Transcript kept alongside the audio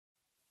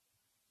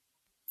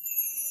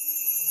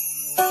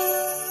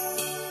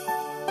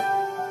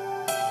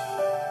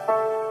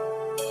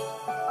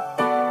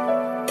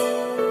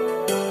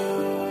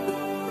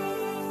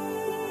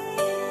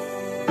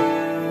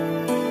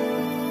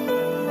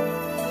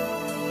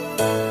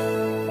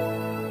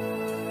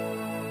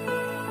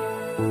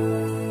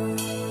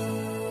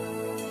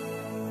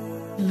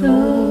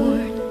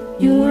Lord,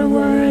 you are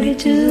worthy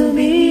to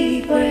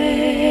be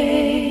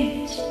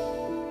praised.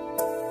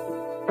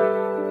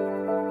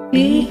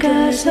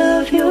 Because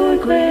of your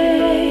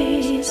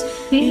grace,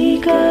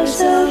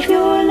 because of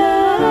your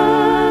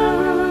love,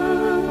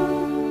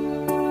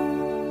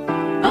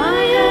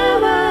 I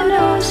have an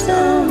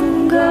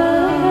awesome God.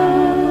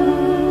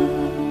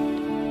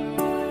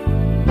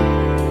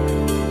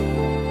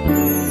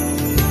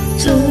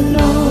 So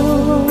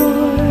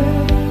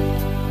Lord,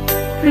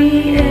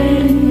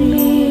 create in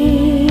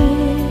me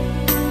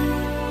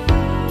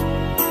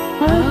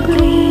a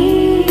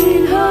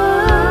clean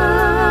heart,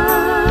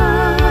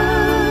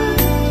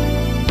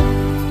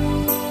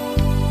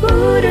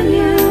 put a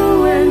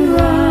new and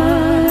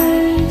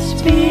right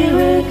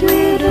spirit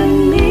within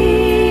me.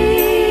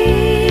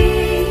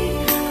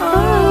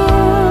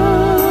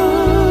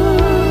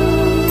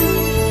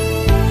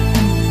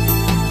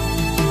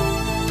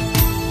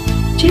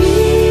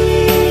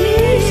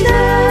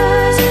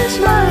 Jesus,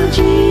 my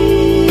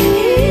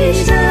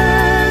Jesus,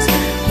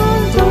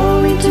 all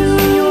glory to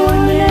your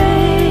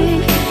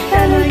name,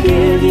 and I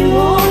give you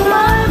all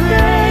my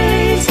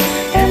praise,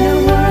 and I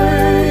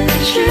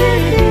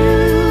worship you,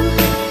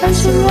 I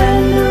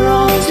surrender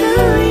all to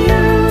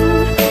you,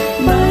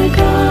 my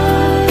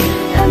God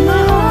and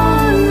my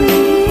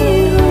only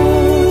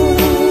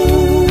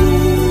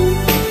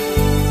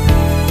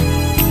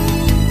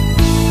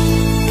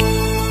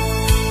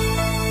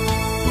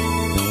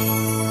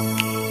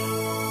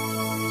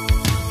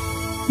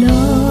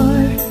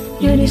Lord,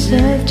 you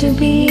deserve to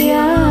be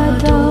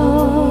adored.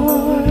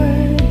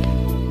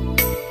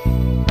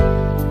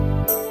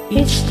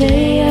 Each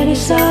day I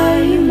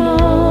desire you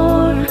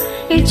more,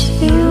 it's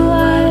you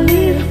I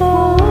live for.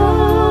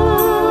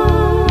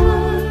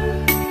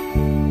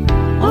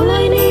 All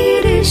I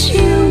need is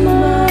you,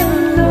 my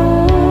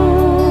Lord.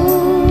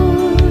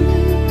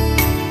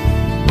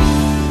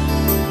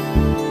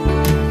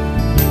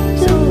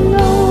 So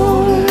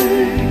Lord,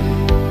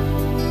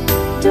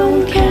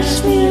 don't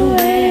cast me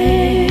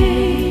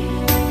away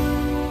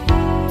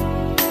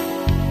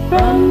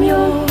from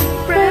your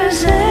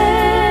presence,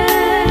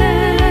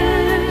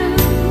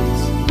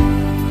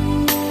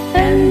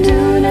 and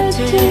do not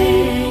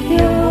take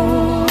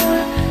your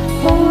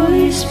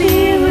Holy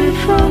Spirit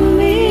from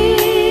me.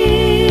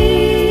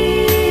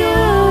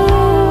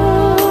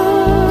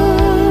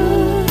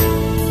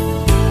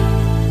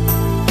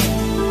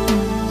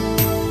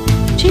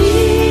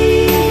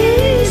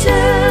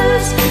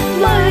 Jesus,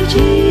 my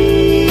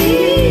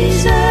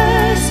Jesus,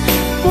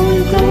 all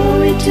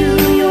glory to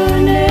your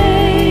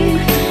name,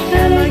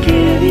 and I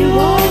give you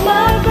all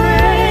my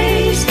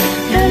praise,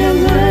 and I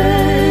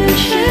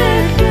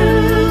worship you,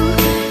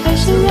 I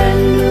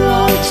surrender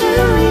all to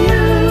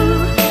you,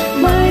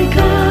 my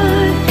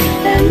God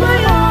and my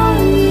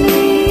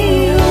only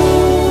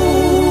hope.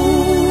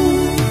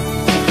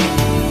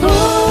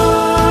 Oh,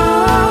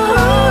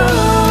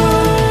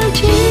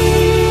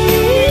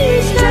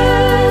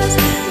 Jesus,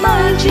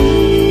 my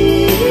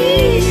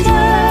Jesus,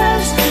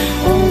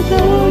 all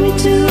glory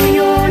to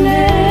your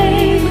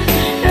name,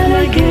 and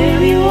I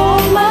give you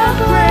all my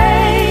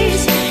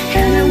praise,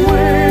 and I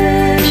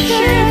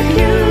worship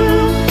you,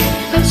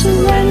 I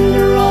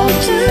surrender all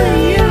to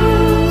you,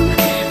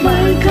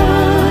 my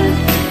God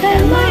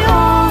and my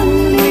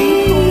only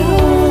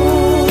hope.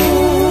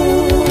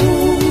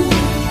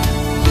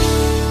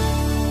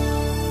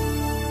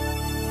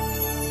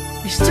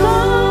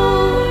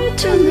 Restore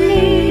to me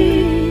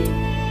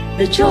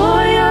the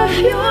joy of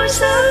your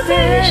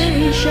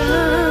salvation,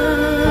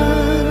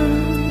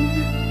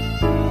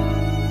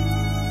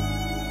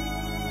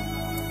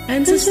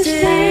 and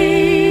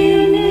sustain